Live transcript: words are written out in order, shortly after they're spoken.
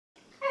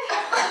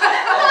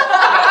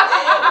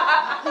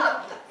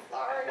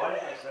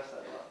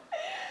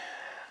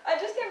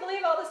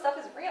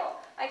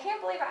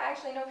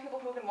actually know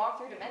people who can walk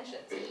through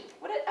dimensions.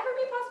 Would it ever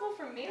be possible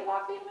for me to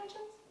walk through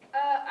dimensions?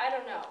 I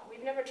don't know.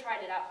 We've never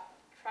tried to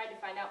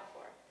find out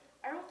before.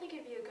 I don't think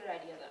it'd be a good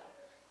idea, though.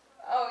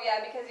 Oh, yeah,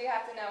 because you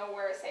have to know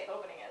where a safe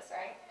opening is,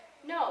 right?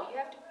 No, you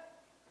have to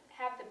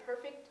have the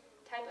perfect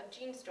type of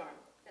gene storm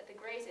that the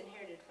Graes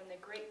inherited from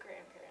their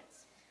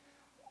great-grandparents.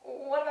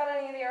 What about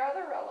any of your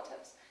other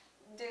relatives?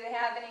 Do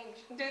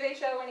they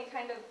show any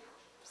kind of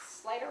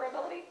slighter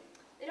ability?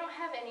 They don't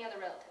have any other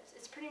relatives.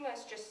 It's pretty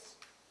much just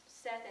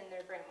Seth and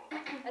their grandma.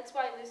 That's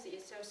why Lucy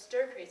is so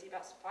stir-crazy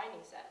about finding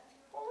Seth.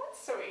 Well,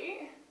 that's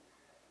sweet.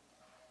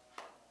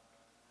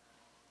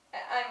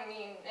 I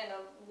mean, in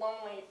a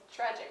lonely,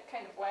 tragic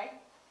kind of way.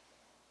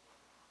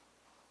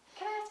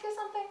 Can I ask you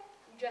something?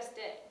 You just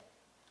did.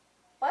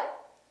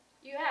 What?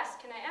 You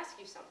asked, can I ask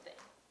you something?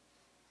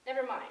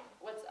 Never mind.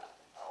 What's up?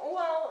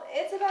 Well,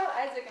 it's about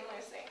Isaac and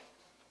Lucy.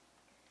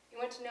 You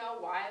want to know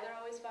why they're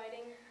always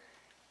fighting?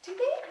 Do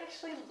they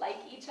actually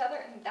like each other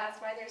and that's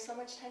why there's so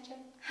much tension?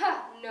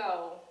 Ha!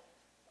 No.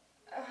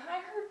 I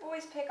heard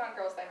boys pick on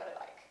girls they really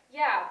like.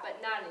 Yeah, but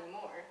not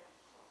anymore.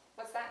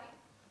 What's that mean?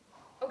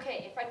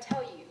 Okay, if I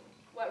tell you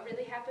what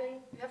really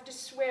happened, you have to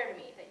swear to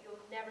me that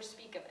you'll never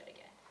speak of it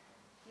again.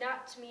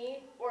 Not to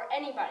me or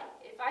anybody.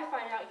 If I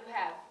find out you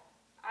have,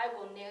 I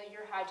will nail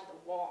your hide to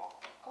the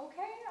wall.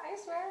 Okay, I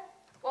swear.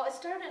 Well, it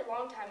started a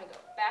long time ago,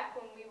 back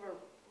when we were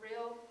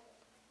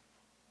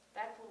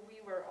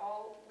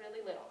all really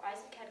little.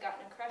 Isaac had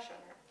gotten a crush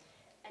on her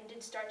and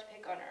did start to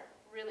pick on her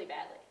really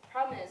badly.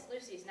 Problem is,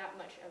 Lucy's not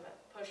much of a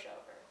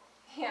pushover.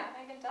 Yeah,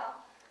 I can tell.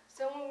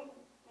 So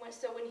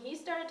when he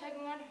started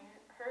tugging on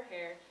her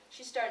hair,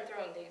 she started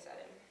throwing things at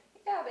him.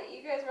 Yeah, but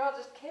you guys were all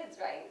just kids,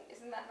 right?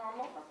 Isn't that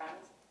normal for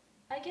friends?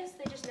 I guess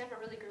they just never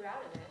really grew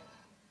out of it.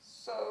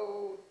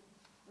 So,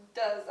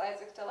 does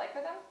Isaac still like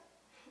her then?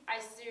 I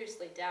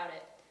seriously doubt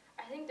it.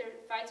 I think their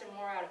fights are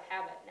more out of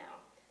habit now.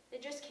 They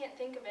just can't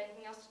think of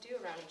anything else to do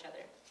around each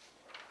other.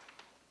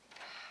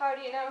 How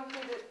do you know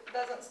who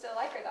doesn't still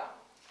like her though?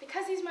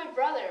 Because he's my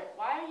brother.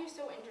 Why are you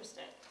so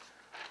interested?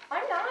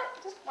 I'm not,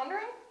 just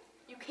wondering.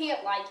 You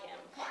can't like him.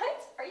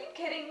 What? Are you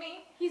kidding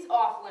me? He's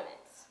off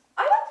limits.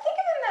 I don't think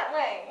of him that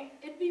way.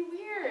 It'd be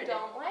weird. I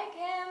don't like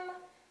him.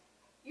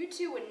 You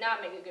two would not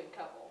make a good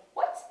couple.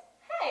 What?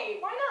 Hey,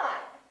 why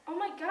not? Oh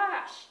my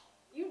gosh.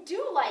 You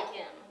do like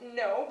him.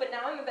 No, but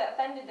now I'm a bit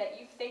offended that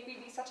you think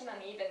we'd be such an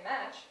uneven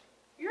match.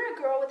 You're a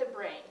girl with a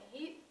brain.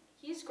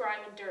 He's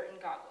grime and dirt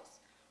and goggles.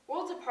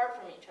 Worlds apart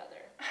from each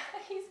other.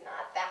 He's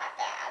not that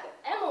bad.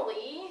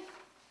 Emily!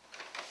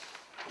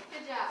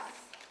 Good job.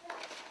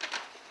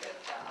 Good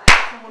job.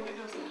 Someone who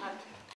doesn't have to.